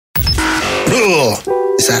Ugh.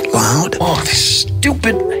 Is that loud? Oh, these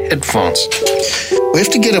stupid headphones. We have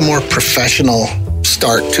to get a more professional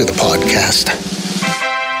start to the podcast.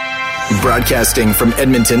 Broadcasting from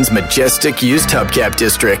Edmonton's majestic used hubcap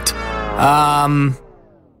district.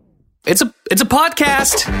 It's a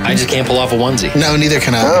podcast. I just can't pull off a onesie. No, neither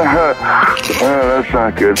can I. That's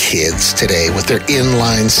not good. Kids today with their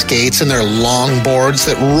inline skates and their long boards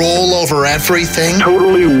that roll over everything.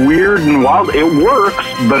 Totally weird and wild. It works,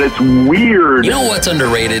 but it's weird. You know what's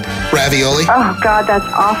underrated? Ravioli? Oh, God,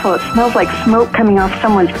 that's awful. It smells like smoke coming off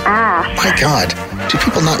someone's ass. My God, do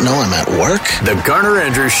people not know I'm at work? The Garner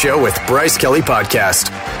Andrews Show with Bryce Kelly Podcast.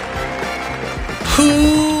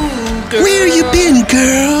 Where you been,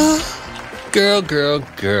 girl? Girl.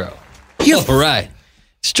 All right.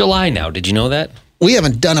 It's July now. Did you know that? We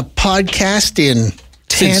haven't done a podcast in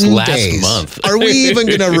 10 Since last days. month. Are we even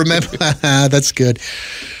going to remember? That's good.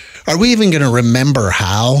 Are we even going to remember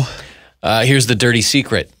how? Here's the dirty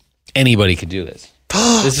secret. Anybody could do this.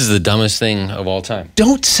 This is the dumbest thing of all time.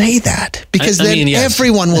 Don't say that, because yes.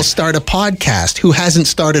 Everyone will start a podcast who hasn't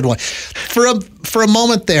started one. For a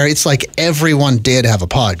moment there, it's like everyone did have a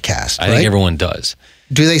podcast, I think everyone does.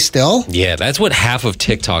 Do they still? Yeah, that's what half of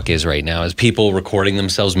TikTok is right now, is people recording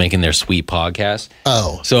themselves making their sweet podcast.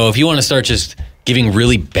 Oh. So if you want to start just giving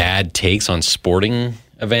really bad takes on sporting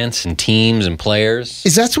events and teams and players.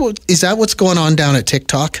 Is that what's going on down at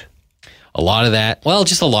TikTok? A lot of that. Well,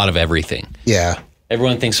 just a lot of everything. Yeah.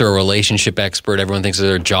 Everyone thinks they're a relationship expert. Everyone thinks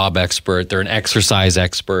they're a job expert. They're an exercise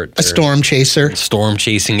expert. A storm chaser. Storm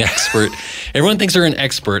chasing expert. Everyone thinks they're an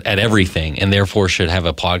expert at everything and therefore should have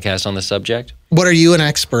a podcast on the subject. What are you an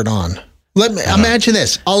expert on? Imagine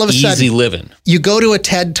this. All of a sudden, easy living. You go to a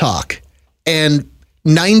TED Talk and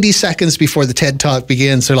 90 seconds before the TED Talk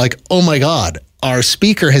begins, they're like, oh my God, our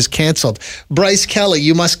speaker has canceled. Bryce Kelly,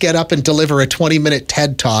 you must get up and deliver a 20-minute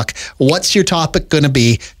TED Talk. What's your topic going to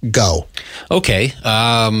be? Go. Okay.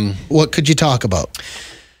 What could you talk about?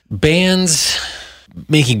 Bands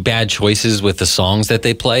making bad choices with the songs that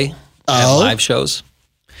they play at live shows.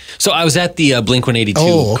 So I was at the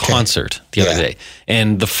Blink-182 concert the other day,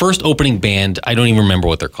 and the first opening band, I don't even remember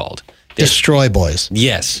what they're called. Destroy Boys.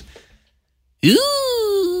 Yes.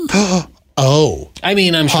 Ooh. I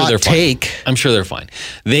mean, I'm sure they're fine. Take. I'm sure they're fine.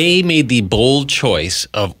 They made the bold choice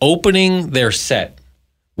of opening their set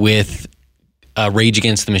with a Rage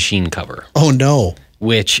Against the Machine cover. Oh, no.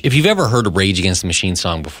 Which, if you've ever heard a Rage Against the Machine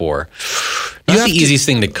song before, not the easiest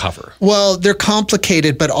thing to cover. Well, they're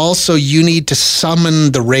complicated, but also you need to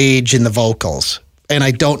summon the rage in the vocals. And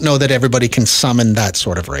I don't know that everybody can summon that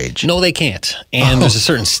sort of rage. No, they can't. And there's a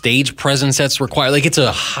certain stage presence that's required. Like, it's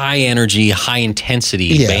a high energy, high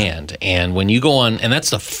intensity band. And when you go on, and that's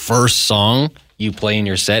the first song you play in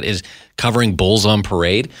your set is covering Bulls on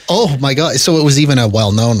Parade. Oh my God. So it was even a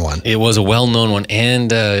well-known one. It was a well-known one.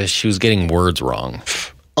 And she was getting words wrong.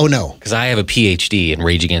 Oh no. Because I have a PhD in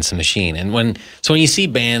Rage Against the Machine. And when you see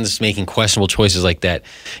bands making questionable choices like that,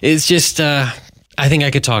 it's just, I think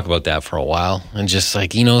I could talk about that for a while and just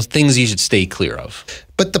things you should stay clear of.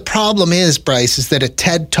 But the problem is, Bryce, is that at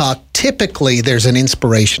TED Talk, typically there's an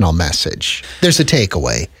inspirational message. There's a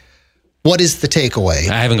takeaway. What is the takeaway?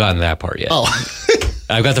 I haven't gotten that part yet. Oh.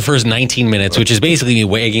 I've got the first 19 minutes, which is basically me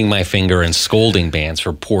wagging my finger and scolding bands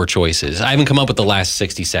for poor choices. I haven't come up with the last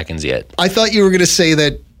 60 seconds yet. I thought you were going to say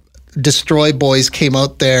that Destroy Boys came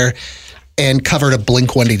out there and covered a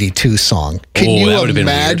Blink-182 song. Can you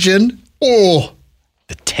imagine? Oh,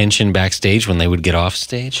 the tension backstage when they would get off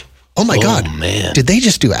stage. Oh my God. Man. Did they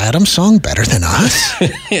just do Adam's song better than us?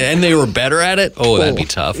 And they were better at it? Oh, that'd be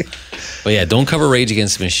tough. But yeah, don't cover Rage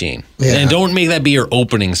Against the Machine. Yeah. And don't make that be your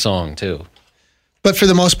opening song, too. But for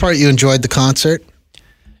the most part, you enjoyed the concert?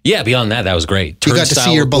 Yeah, beyond that was great. You got to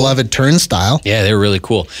see your beloved Turnstile. Yeah, they were really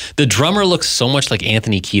cool. The drummer looks so much like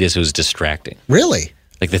Anthony Kiedis. It was distracting. Really?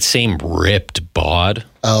 Like that same ripped bod.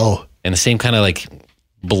 Oh. And the same kind of like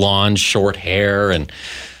blonde, short hair. And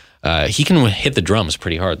he can hit the drums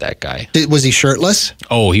pretty hard, that guy. Was he shirtless?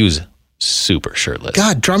 Oh, he was super shirtless.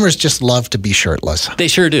 God, drummers just love to be shirtless. They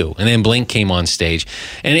sure do. And then Blink came on stage.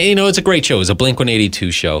 And, it's a great show. It was a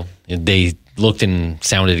Blink-182 show. They looked and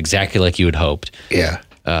sounded exactly like you had hoped. Yeah.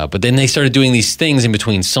 But then they started doing these things in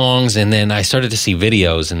between songs, and then I started to see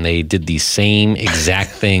videos, and they did these same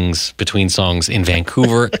exact things between songs in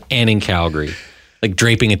Vancouver and in Calgary. Like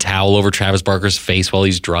draping a towel over Travis Barker's face while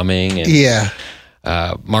he's drumming. And,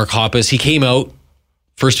 Mark Hoppus, he came out,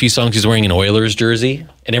 first few songs he's wearing an Oilers jersey,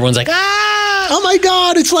 and everyone's like, ah! Oh my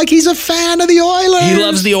God, it's like he's a fan of the Oilers. He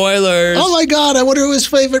loves the Oilers. Oh my God, I wonder who his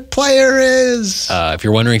favorite player is. If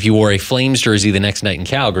you're wondering if he wore a Flames jersey the next night in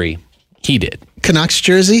Calgary, he did. Canucks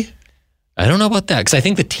jersey? I don't know about that because I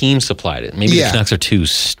think the team supplied it. Maybe the Canucks are too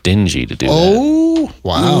stingy to do that. Oh,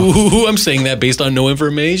 wow. Ooh, I'm saying that based on no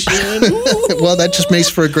information. Well, that just makes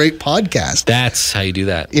for a great podcast. That's how you do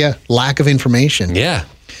that. Yeah, lack of information. Yeah.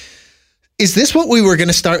 Is this what we were going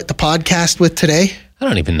to start the podcast with today? I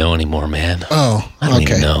don't even know anymore, man. Oh, I don't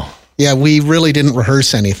okay. even know. Yeah, we really didn't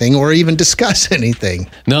rehearse anything or even discuss anything.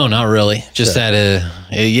 No, not really. Just that,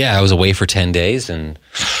 I was away for 10 days, and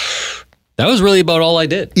that was really about all I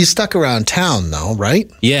did. You stuck around town, though, right?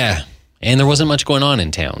 Yeah, and there wasn't much going on in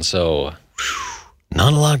town, so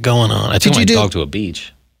not a lot going on. I took my dog to a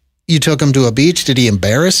beach. You took him to a beach? Did he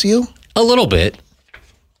embarrass you? A little bit.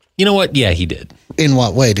 You know what? Yeah, he did. In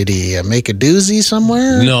what way? Did he make a doozy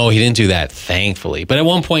somewhere? No, he didn't do that, thankfully. But at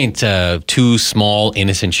one point, two small,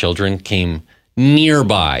 innocent children came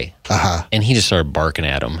nearby, and he just started barking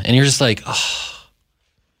at them. And you're just like, oh,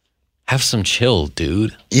 have some chill,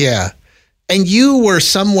 dude. Yeah. And you were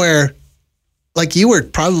somewhere, like you were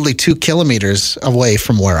probably 2 kilometers away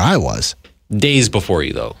from where I was. Days before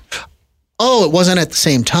you, though. Oh, it wasn't at the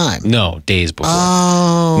same time? No, days before.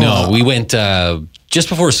 Oh. No, we went just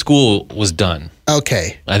before school was done.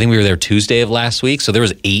 Okay. I think we were there Tuesday of last week, so there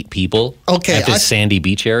was 8 people at this sandy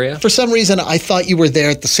beach area. For some reason, I thought you were there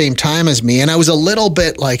at the same time as me, and I was a little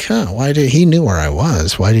bit like, why did he knew where I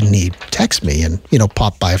was? Why didn't he text me and,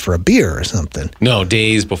 pop by for a beer or something? No,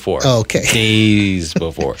 days before. Okay. Days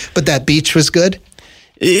before. But that beach was good?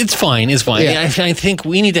 It's fine. It's fine. Yeah. I think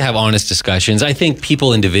we need to have honest discussions. I think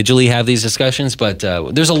people individually have these discussions, but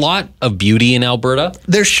there's a lot of beauty in Alberta.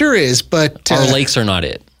 There sure is, but... Our lakes are not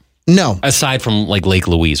it. No. Aside from like Lake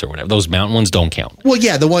Louise or whatever. Those mountain ones don't count. Well,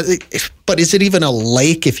 yeah, the one... But is it even a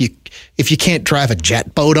lake if you can't drive a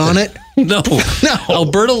jet boat on it? No. No.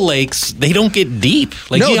 Alberta lakes, they don't get deep.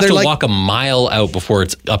 Like you have to walk a mile out before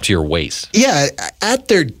it's up to your waist. Yeah, at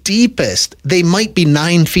their deepest, they might be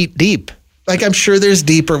 9 feet deep. Like, I'm sure there's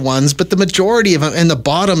deeper ones, but the majority of them, and the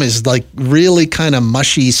bottom is like really kind of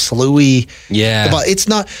mushy, sloughy. Yeah. It's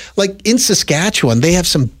not, like in Saskatchewan, they have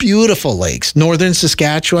some beautiful lakes. Northern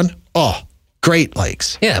Saskatchewan, great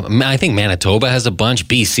lakes. Yeah, I think Manitoba has a bunch.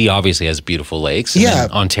 BC obviously has beautiful lakes. And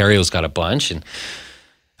then Ontario's got a bunch. And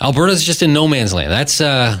Alberta's just in no man's land. That's...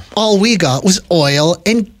 all we got was oil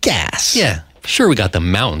and gas. Yeah. Sure, we got the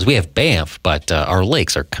mountains. We have Banff, but our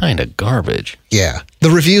lakes are kind of garbage. Yeah. The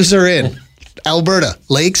reviews are in. Alberta,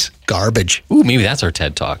 lakes, garbage. Ooh, maybe that's our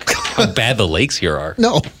TED Talk. How bad the lakes here are.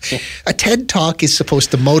 No, a TED Talk is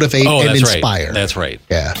supposed to motivate and inspire. Right. That's right.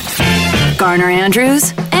 Yeah. Garner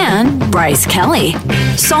Andrews and Bryce Kelly.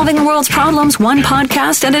 Solving the world's problems one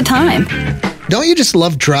podcast at a time. Don't you just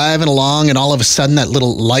love driving along and all of a sudden that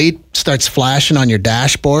little light starts flashing on your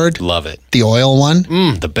dashboard? Love it. The oil one?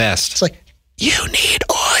 The best. It's like, you need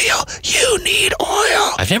oil. You need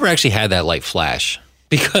oil. I've never actually had that light flash.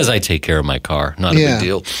 Because I take care of my car. Not a big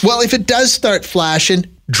deal. Well, if it does start flashing,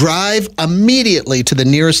 drive immediately to the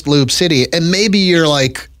nearest Lube City. And maybe you're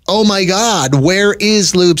like, oh my God, where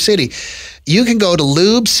is Lube City? You can go to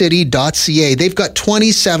lubecity.ca. They've got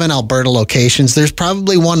 27 Alberta locations. There's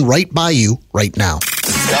probably one right by you right now.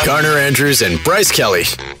 Garner Andrews and Bryce Kelly.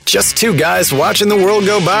 Just 2 guys watching the world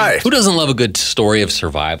go by. Who doesn't love a good story of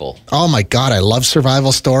survival? Oh my God, I love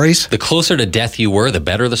survival stories. The closer to death you were, the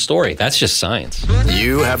better the story. That's just science.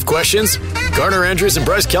 You have questions? Garner Andrews and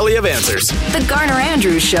Bryce Kelly have answers. The Garner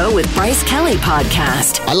Andrews Show with Bryce Kelly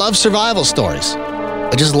podcast. I love survival stories.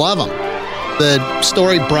 I just love them. The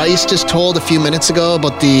story Bryce just told a few minutes ago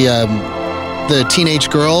about the teenage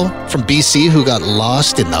girl from BC who got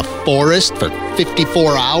lost in the forest for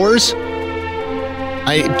 54 hours.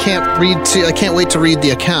 I can't wait to read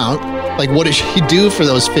the account. Like, what did she do for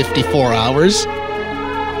those 54 hours?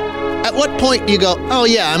 At what point do you go, oh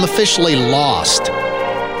yeah, I'm officially lost?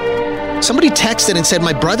 Somebody texted and said,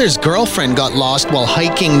 my brother's girlfriend got lost while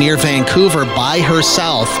hiking near Vancouver by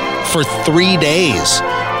herself for 3 days.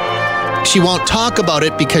 She won't talk about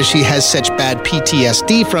it because she has such bad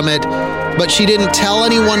PTSD from it, but she didn't tell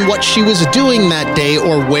anyone what she was doing that day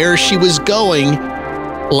or where she was going.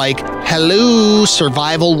 Like, hello,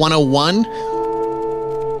 Survival 101.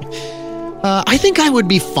 I think I would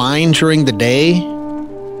be fine during the day,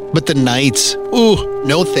 but the nights, ooh,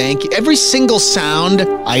 no thank you. Every single sound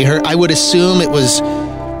I heard, I would assume it was,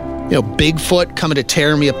 Bigfoot coming to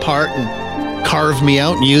tear me apart and carve me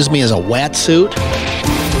out and use me as a wetsuit.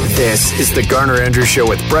 This is the Garner Andrews Show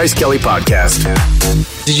with Bryce Kelly podcast.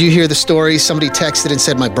 Did you hear the story? Somebody texted and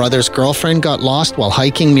said my brother's girlfriend got lost while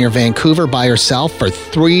hiking near Vancouver by herself for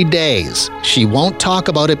 3 days. She won't talk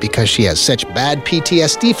about it because she has such bad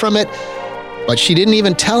PTSD from it, but she didn't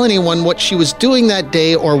even tell anyone what she was doing that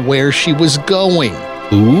day or where she was going.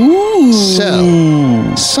 Ooh.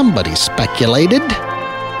 So, somebody speculated.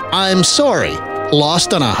 I'm sorry.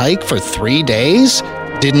 Lost on a hike for 3 days?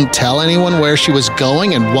 Didn't tell anyone where she was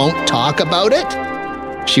going and won't talk about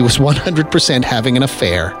it? She was 100% having an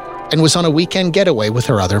affair and was on a weekend getaway with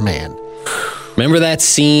her other man. Remember that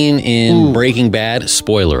scene in Breaking Bad?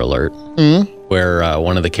 Spoiler alert. Where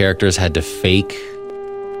one of the characters had to fake.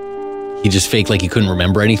 He just faked like he couldn't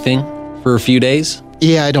remember anything for a few days.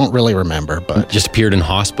 Yeah, I don't really remember, but... Just appeared in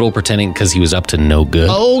hospital pretending because he was up to no good.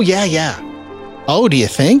 Oh, yeah. Oh, do you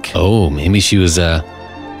think? Oh, maybe she was up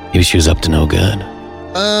to no good.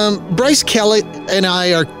 Bryce Kelly and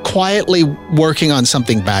I are quietly working on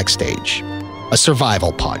something backstage. A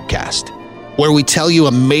survival podcast, where we tell you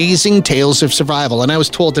amazing tales of survival. And I was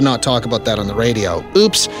told to not talk about that on the radio.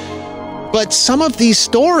 Oops. But some of these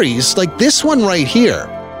stories, like this one right here,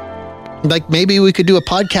 like maybe we could do a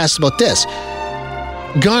podcast about this.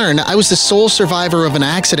 Garn, I was the sole survivor of an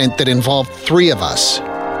accident that involved 3 of us.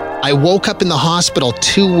 I woke up in the hospital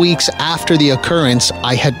 2 weeks after the occurrence.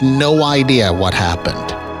 I had no idea what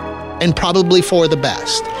happened. And probably for the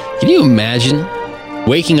best. Can you imagine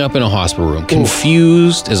waking up in a hospital room,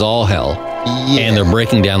 confused as all hell, and they're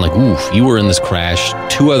breaking down like, oof, you were in this crash,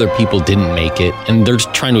 2 other people didn't make it, and they're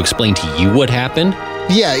just trying to explain to you what happened?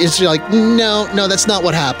 Yeah, it's like, no, that's not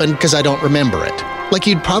what happened because I don't remember it. Like,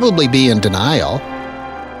 you'd probably be in denial.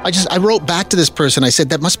 I wrote back to this person. I said,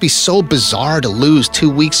 that must be so bizarre to lose 2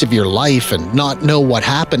 weeks of your life and not know what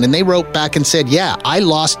happened. And they wrote back and said, yeah, I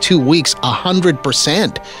lost 2 weeks,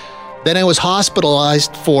 100%. Then I was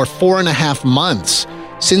hospitalized for 4.5 months.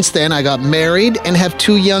 Since then, I got married and have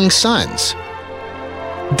 2 young sons.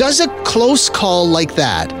 Does a close call like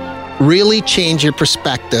that really change your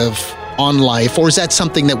perspective on life? Or is that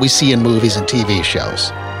something that we see in movies and TV shows?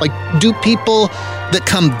 Like, do people that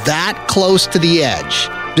come that close to the edge,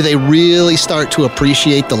 do they really start to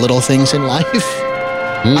appreciate the little things in life?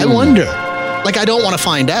 I wonder. Like, I don't want to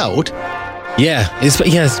find out. Yeah,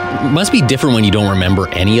 it must be different when you don't remember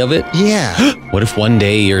any of it. Yeah. What if one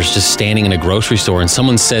day you're just standing in a grocery store and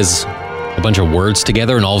someone says a bunch of words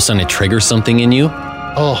together and all of a sudden it triggers something in you?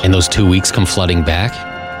 Oh. And those 2 weeks come flooding back?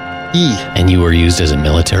 And you were used as a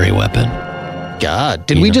military weapon? God,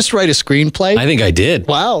 did we just write a screenplay? I think I did.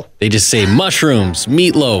 Wow. They just say mushrooms,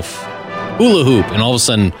 meatloaf, hula hoop, and all of a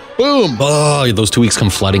sudden, boom. Oh, those 2 weeks come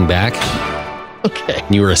flooding back. Okay.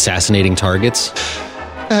 And you were assassinating targets.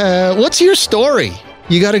 What's your story?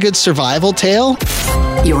 You got a good survival tale?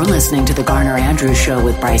 You're listening to the Garner Andrews Show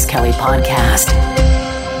with Bryce Kelly Podcast.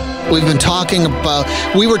 We were talking about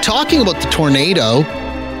the tornado.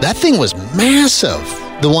 That thing was massive.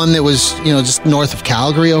 The one that was, just north of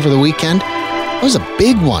Calgary over the weekend. That was a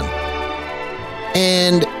big one.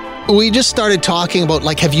 And we just started talking about,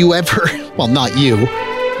 like, have you ever, well, not you,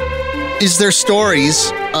 is there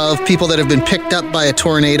stories of people that have been picked up by a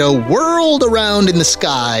tornado, whirled around in the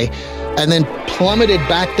sky, and then plummeted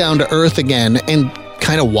back down to earth again and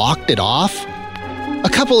kind of walked it off? A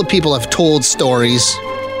couple of people have told stories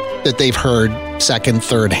that they've heard second,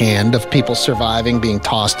 third hand of people surviving being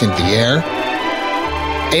tossed into the air.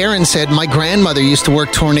 Aaron said, my grandmother used to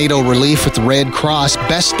work tornado relief with the Red Cross.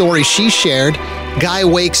 Best story she shared, guy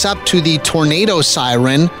wakes up to the tornado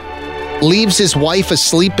siren, leaves his wife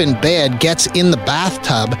asleep in bed, gets in the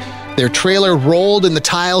bathtub. Their trailer rolled and the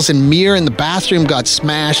tiles and mirror in the bathroom got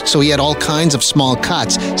smashed, so he had all kinds of small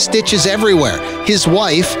cuts, stitches everywhere. His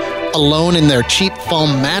wife, alone in their cheap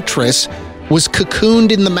foam mattress, was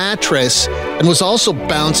cocooned in the mattress and was also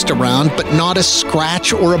bounced around, but not a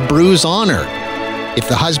scratch or a bruise on her. If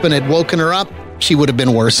the husband had woken her up, she would have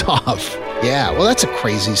been worse off. Yeah, well, that's a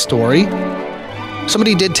crazy story.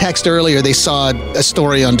 Somebody did text earlier, they saw a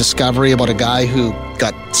story on Discovery about a guy who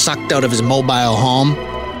got sucked out of his mobile home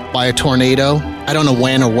by a tornado. I don't know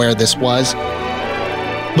when or where this was,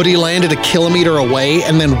 but he landed a kilometer away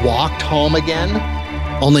and then walked home again,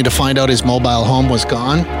 only to find out his mobile home was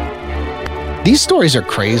gone. These stories are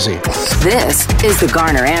crazy. This is the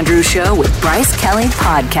Garner Andrews Show with Bryce Kelly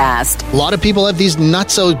Podcast. A lot of people have these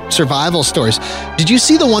nutso survival stories. Did you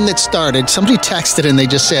see the one that started? Somebody texted and they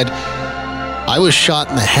just said, I was shot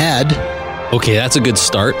in the head. Okay, that's a good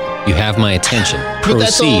start. You have my attention. But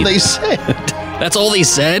that's all they said. That's all they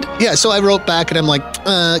said? Yeah, so I wrote back and I'm like,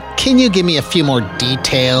 can you give me a few more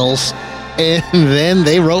details? And then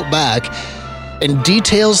they wrote back, and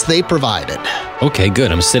details they provided. Okay,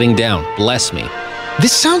 good. I'm sitting down. Bless me.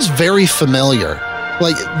 This sounds very familiar.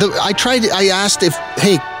 Like, I asked if,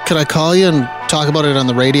 hey, could I call you and talk about it on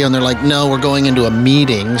the radio? And they're like, no, we're going into a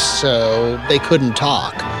meeting, so they couldn't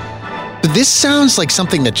talk. But this sounds like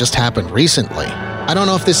something that just happened recently. I don't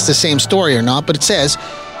know if this is the same story or not, but it says,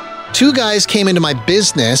 2 guys came into my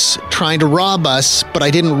business trying to rob us, but I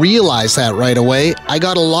didn't realize that right away. I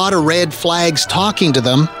got a lot of red flags talking to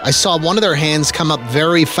them. I saw one of their hands come up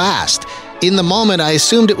very fast. In the moment, I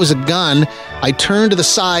assumed it was a gun. I turned to the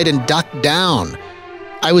side and ducked down.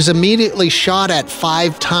 I was immediately shot at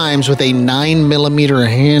 5 times with a 9mm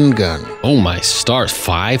handgun. Oh my stars,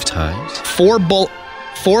 5 times? 4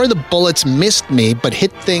 of the bullets missed me, but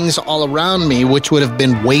hit things all around me, which would have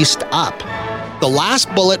been waist up. The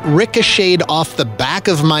last bullet ricocheted off the back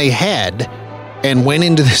of my head and went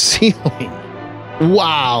into the ceiling.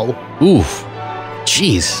 Wow. Oof.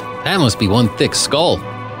 Jeez, that must be one thick skull.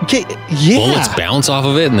 Okay, yeah. Bullets bounce off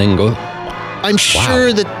of it and then go... I'm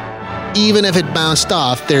sure that even if it bounced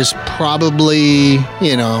off, there's probably,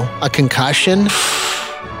 a concussion.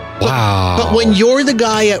 Wow. But when you're the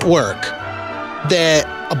guy at work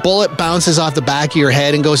that a bullet bounces off the back of your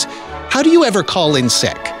head and goes, how do you ever call in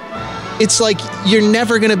sick? It's like you're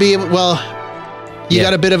never going to be able, you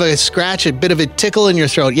got a bit of a scratch, a bit of a tickle in your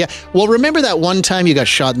throat. Yeah. Well, remember that one time you got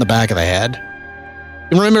shot in the back of the head?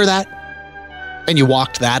 Remember that? And you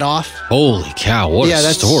walked that off? Holy cow, what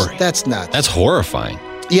a story. That's nuts. That's horrifying.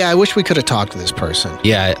 Yeah, I wish we could have talked to this person.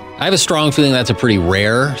 Yeah, I have a strong feeling that's a pretty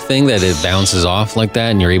rare thing that it bounces off like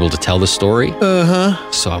that and you're able to tell the story.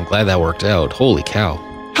 Uh-huh. So I'm glad that worked out. Holy cow.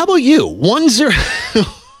 How about you? 1-0.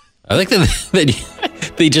 I like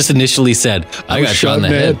that they just initially said, I got shot in the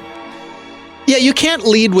head. Yeah, you can't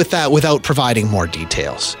lead with that without providing more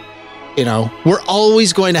details. We're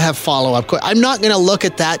always going to have follow-up. I'm not going to look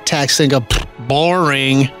at that text and go,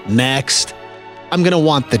 boring, next. I'm going to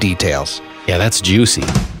want the details. Yeah, that's juicy.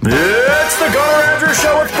 It's the Garner and Andrews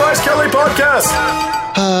Show with Bryce Kelly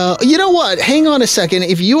Podcast. You know what? Hang on a second.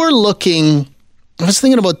 If you're looking, I was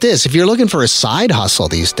thinking about this. If you're looking for a side hustle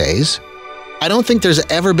these days, I don't think there's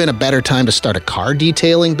ever been a better time to start a car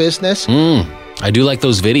detailing business. I do like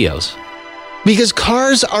those videos. Because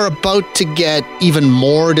cars are about to get even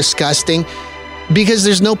more disgusting because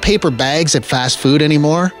there's no paper bags at fast food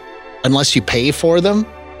anymore unless you pay for them.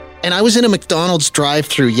 And I was in a McDonald's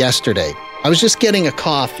drive-thru yesterday. I was just getting a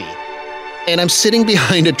coffee and I'm sitting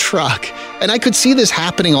behind a truck and I could see this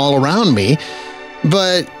happening all around me,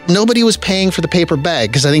 but nobody was paying for the paper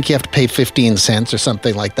bag because I think you have to pay 15 cents or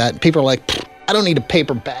something like that. And people are like, I don't need a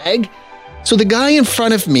paper bag. So the guy in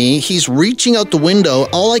front of me, he's reaching out the window.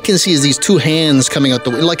 All I can see is these 2 hands coming out the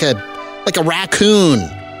window, like a raccoon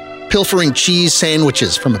pilfering cheese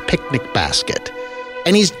sandwiches from a picnic basket.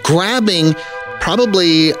 And he's grabbing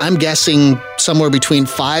probably, I'm guessing, somewhere between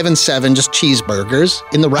 5 and 7 just cheeseburgers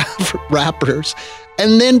in the wrappers.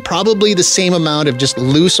 And then probably the same amount of just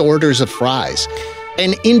loose orders of fries.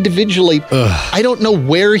 And individually, I don't know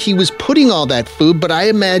where he was putting all that food, but I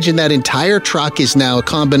imagine that entire truck is now a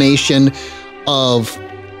combination of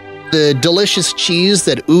the delicious cheese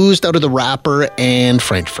that oozed out of the wrapper and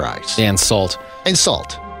French fries. And salt. And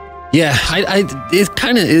salt. Yeah, it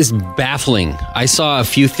kind of is baffling. I saw a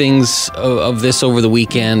few things of this over the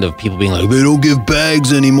weekend of people being like, they don't give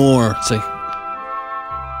bags anymore. It's like,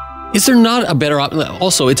 is there not a better option?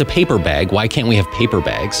 Also, it's a paper bag. Why can't we have paper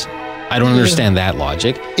bags? I don't understand that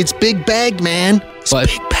logic. It's big bag, man. It's but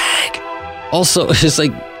big bag. Also, it's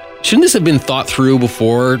like, shouldn't this have been thought through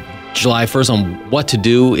before July 1st on what to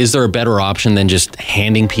do? Is there a better option than just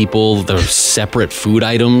handing people their separate food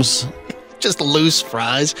items? Just loose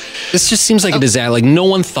fries. This just seems like a disaster. Like, no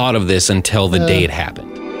one thought of this until the day it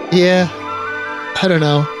happened. Yeah. I don't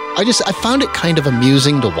know. I found it kind of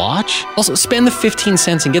amusing to watch. Also, spend the 15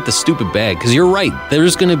 cents and get the stupid bag, because you're right.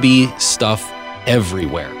 There's going to be stuff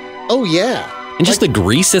everywhere. Oh, yeah. And just the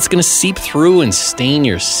grease that's going to seep through and stain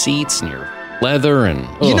your seats and your leather. And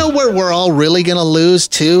you know where we're all really going to lose,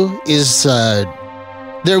 too, is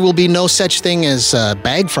there will be no such thing as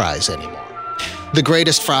bag fries anymore. The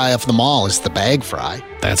greatest fry of them all is the bag fry.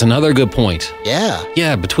 That's another good point. Yeah.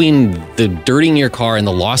 Yeah, between the dirtying your car and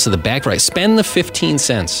the loss of the bag fry, spend the 15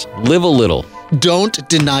 cents. Live a little. Don't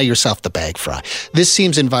deny yourself the bag fry. This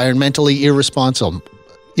seems environmentally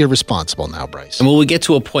irresponsible now, Bryce. And will we get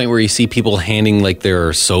to a point where you see people handing like their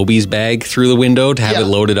Sobeys bag through the window to have it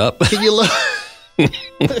loaded up?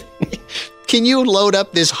 Can you load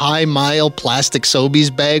up this high-mile plastic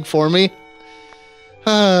Sobeys bag for me?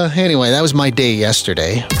 Anyway, that was my day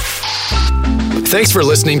yesterday. Thanks for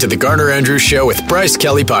listening to the Garner Andrews Show with Bryce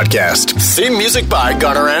Kelly Podcast. Theme music by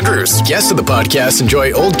Garner Andrews. Guests of the podcast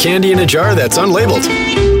enjoy old candy in a jar that's unlabeled.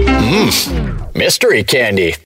 Mystery candy.